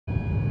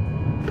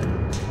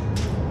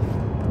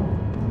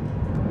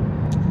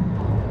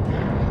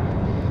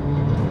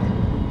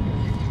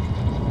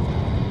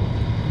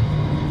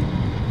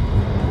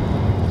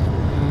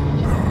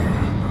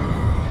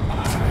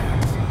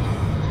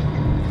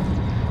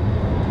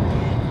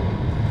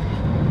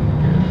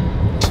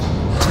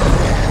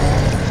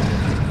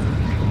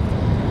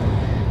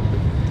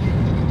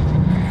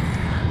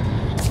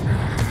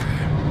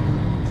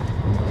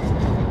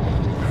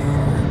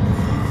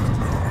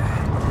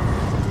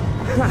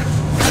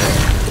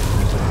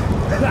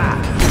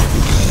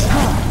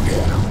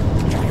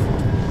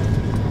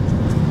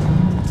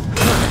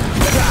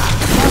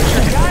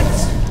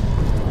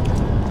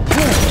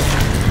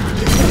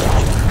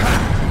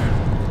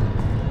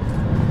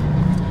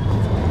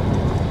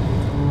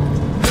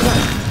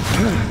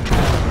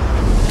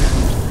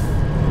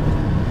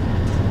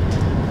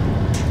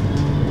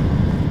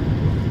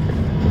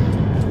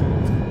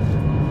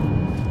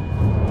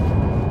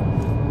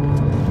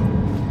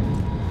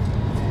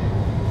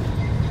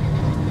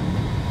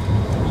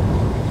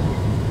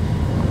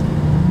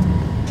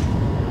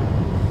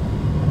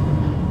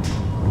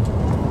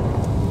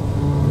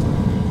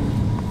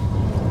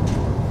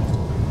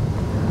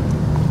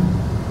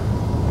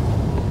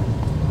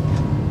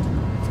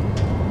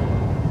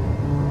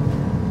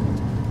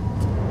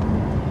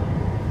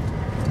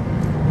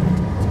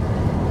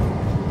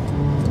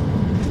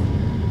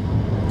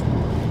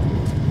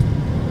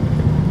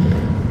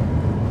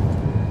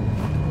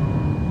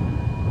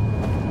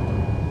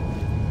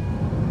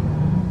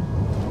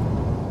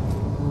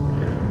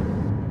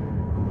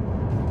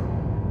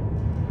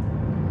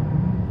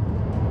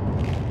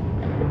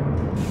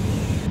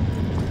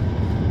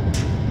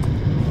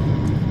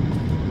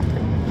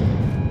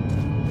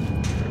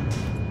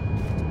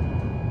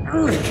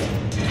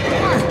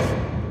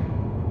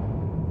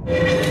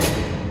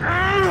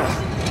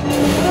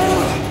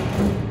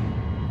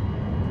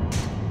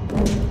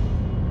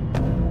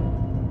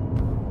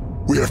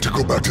We have to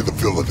go back to the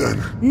villa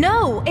then.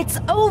 No, it's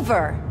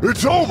over.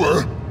 It's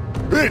over?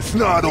 It's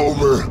not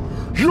over.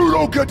 You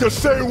don't get to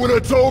say when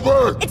it's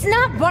over. It's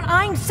not what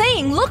I'm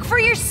saying. Look for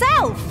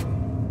yourself.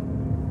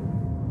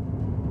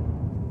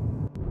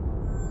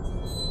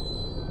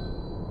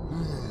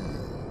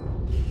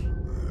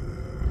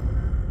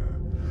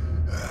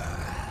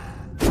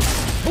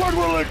 What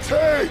will it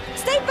take?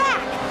 Stay back!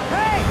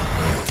 Hey!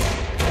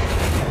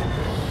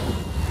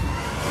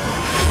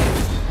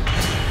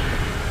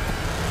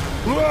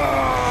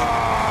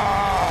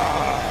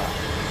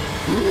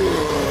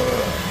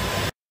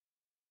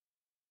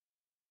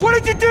 What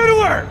did you do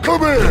to her?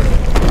 Come here!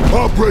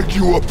 I'll break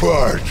you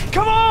apart!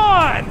 Come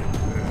on!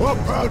 I'll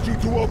pound you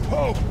to a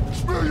pulp!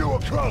 Spear you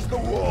across the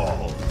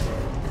wall!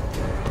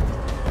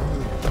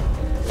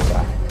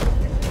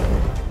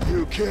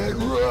 You can't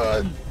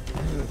run!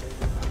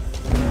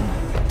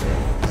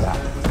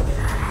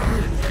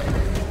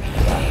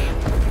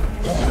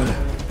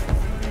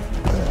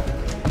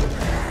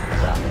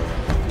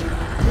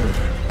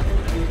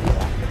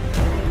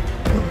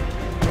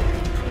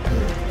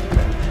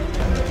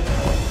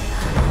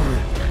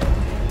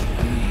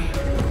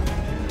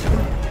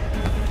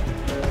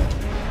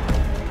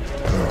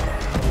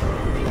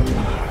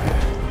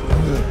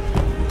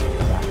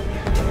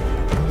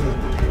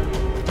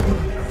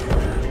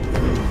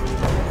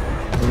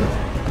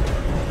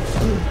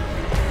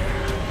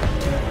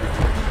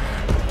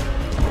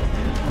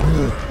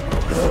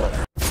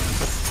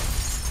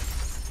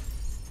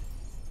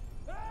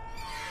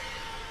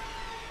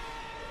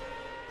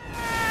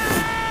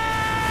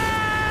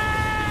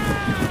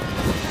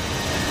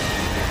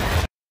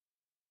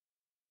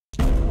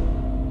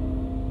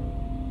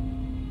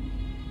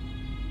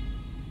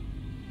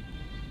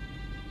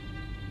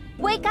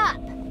 Wake up!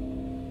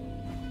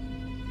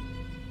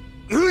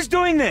 Who's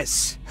doing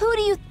this? Who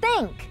do you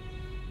think?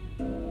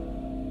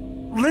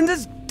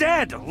 Linda's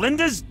dead.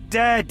 Linda's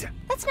dead.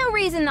 That's no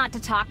reason not to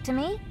talk to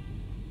me.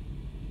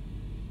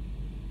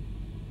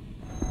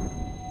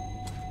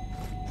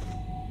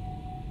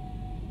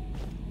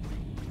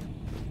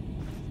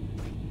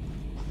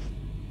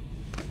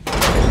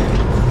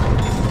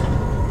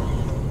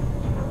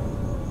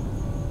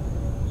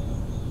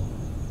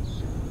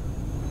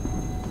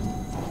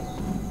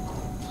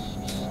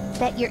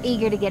 Bet you're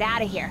eager to get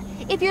out of here.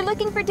 If you're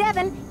looking for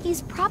Devin,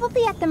 he's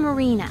probably at the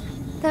marina.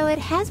 Though it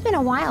has been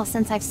a while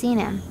since I've seen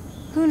him.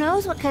 Who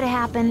knows what could have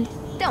happened?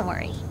 Don't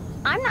worry.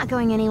 I'm not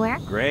going anywhere.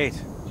 Great.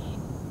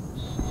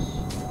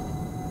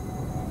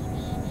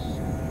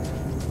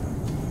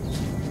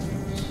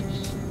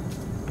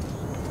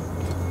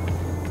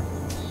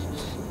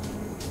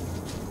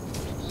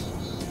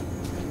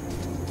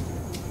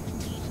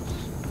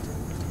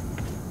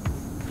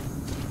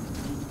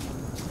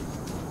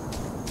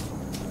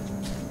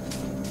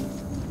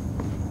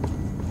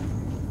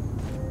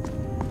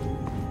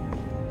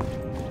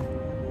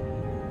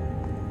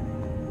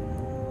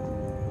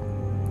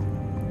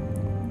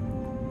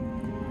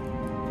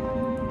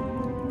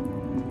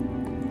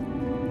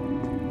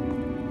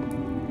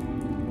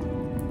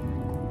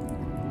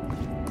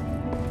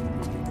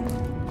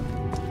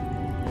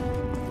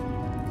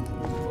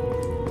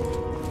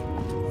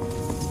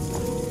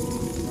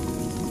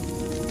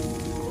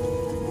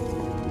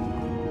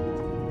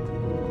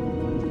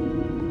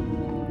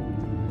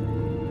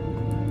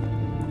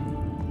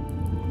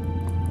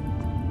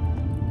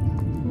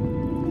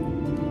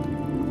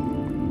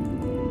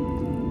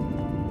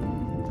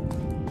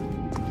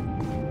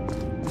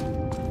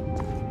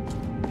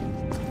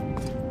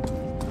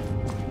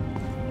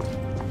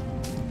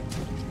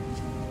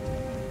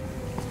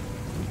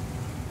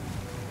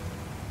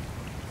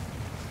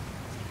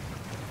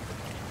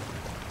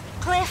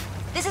 Cliff,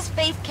 this is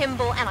Faith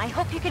Kimball, and I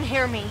hope you can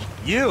hear me.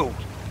 You?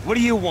 What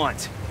do you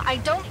want? I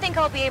don't think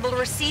I'll be able to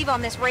receive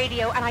on this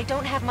radio, and I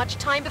don't have much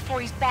time before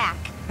he's back.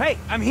 Hey,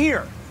 I'm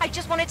here! I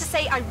just wanted to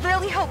say I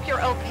really hope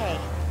you're okay.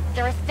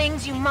 There are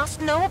things you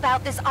must know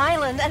about this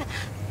island, and...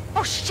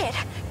 Oh shit,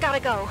 gotta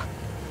go.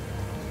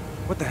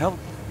 What the hell?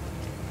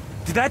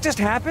 Did that just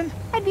happen?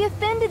 I'd be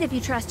offended if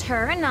you trust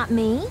her and not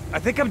me. I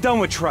think I'm done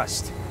with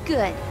trust.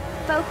 Good.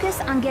 Focus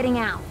on getting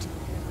out.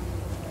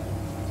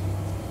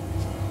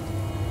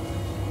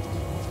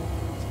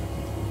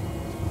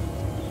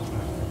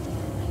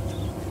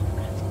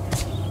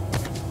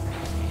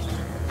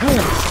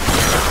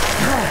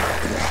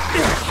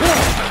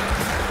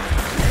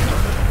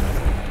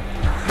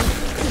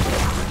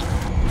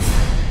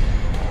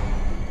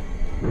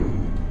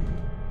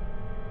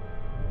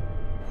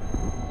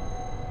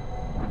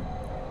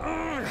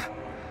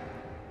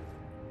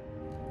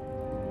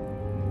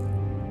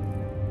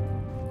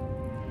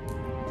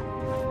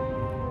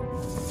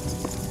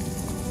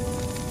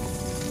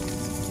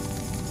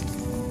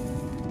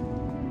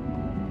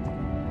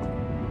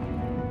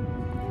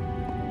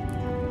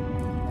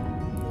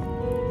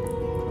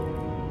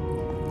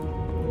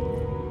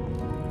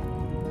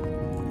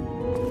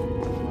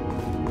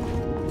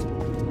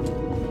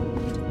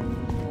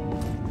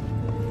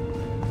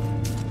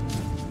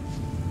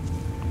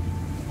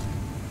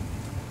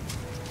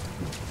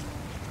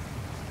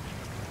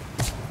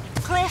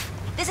 Cliff,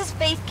 this is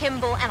Faith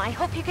Kimball, and I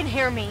hope you can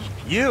hear me.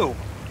 You?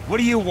 What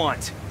do you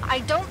want? I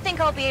don't think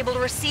I'll be able to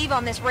receive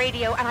on this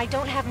radio, and I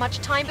don't have much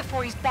time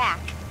before he's back.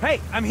 Hey,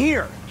 I'm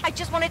here! I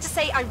just wanted to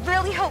say I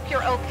really hope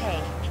you're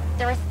okay.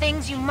 There are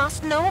things you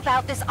must know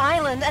about this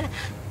island, and...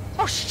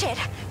 Oh shit,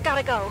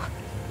 gotta go.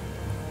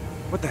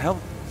 What the hell?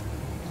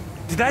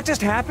 Did that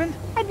just happen?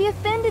 I'd be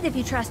offended if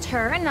you trust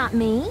her and not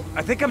me.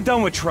 I think I'm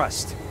done with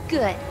trust.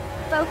 Good.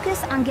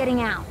 Focus on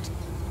getting out.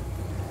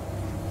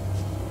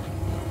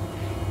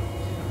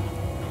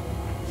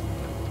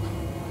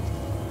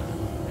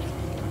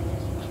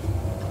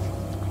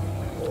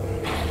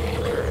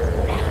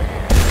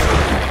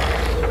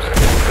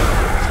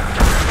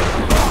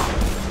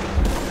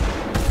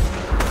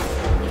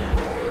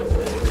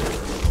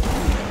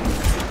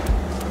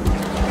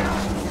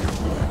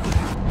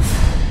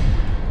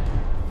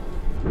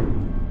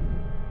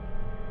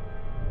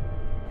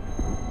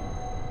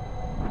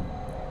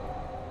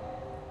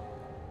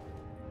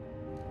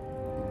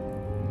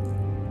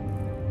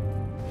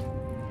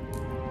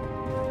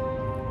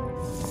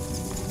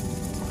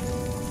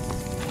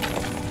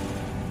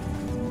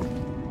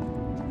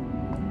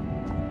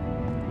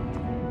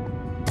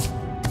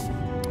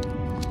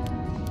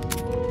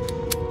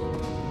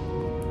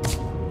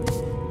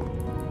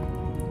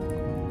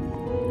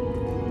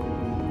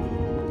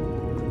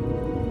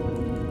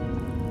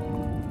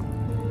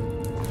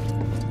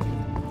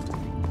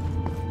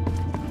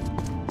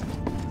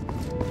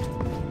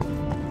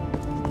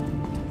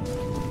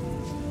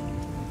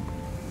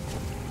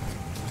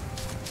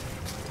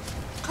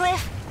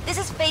 Cliff, this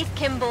is Faith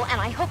Kimball, and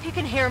I hope you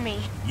can hear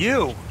me.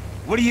 You?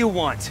 What do you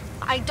want?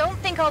 I don't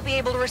think I'll be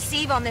able to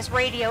receive on this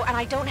radio, and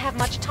I don't have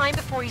much time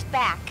before he's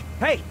back.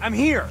 Hey, I'm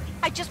here!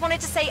 I just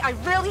wanted to say I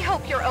really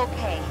hope you're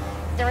okay.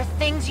 There are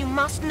things you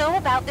must know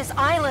about this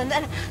island,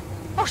 and...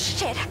 Oh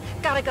shit,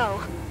 gotta go.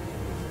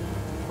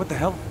 What the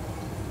hell?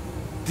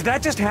 Did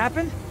that just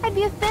happen? I'd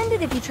be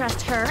offended if you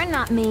trust her and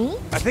not me.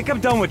 I think I'm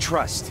done with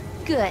trust.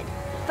 Good.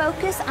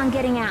 Focus on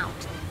getting out.